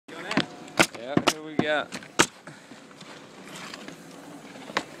Yeah, here we got.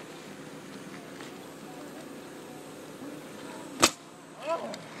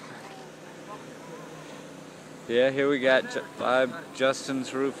 Yeah, here we got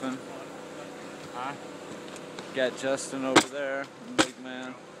Justin's roofing. Huh? Got Justin over there, big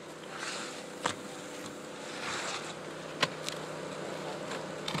man.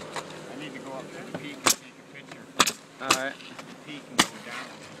 I need to go up to the peak and take a picture. Alright. Peak and go down.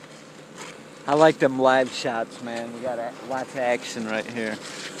 I like them live shots, man. We got lots of action right here.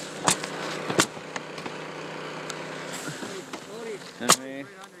 And me,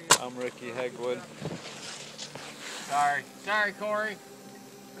 I'm Ricky Hegwood. Sorry, Corey.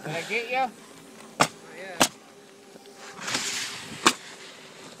 Did I get you? Yeah.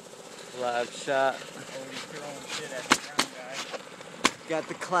 Live shot. Oh, he's throwing shit at the ground, guys. Got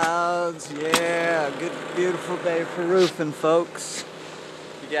the clouds, yeah. Good, beautiful day for roofing, folks.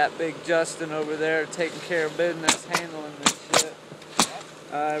 We got Big Justin over there taking care of business, handling this shit.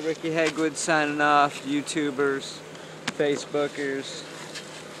 Ricky Hegwood signing off. YouTubers, Facebookers,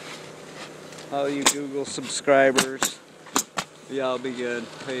 all you Google subscribers. Y'all be good.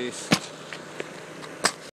 Peace.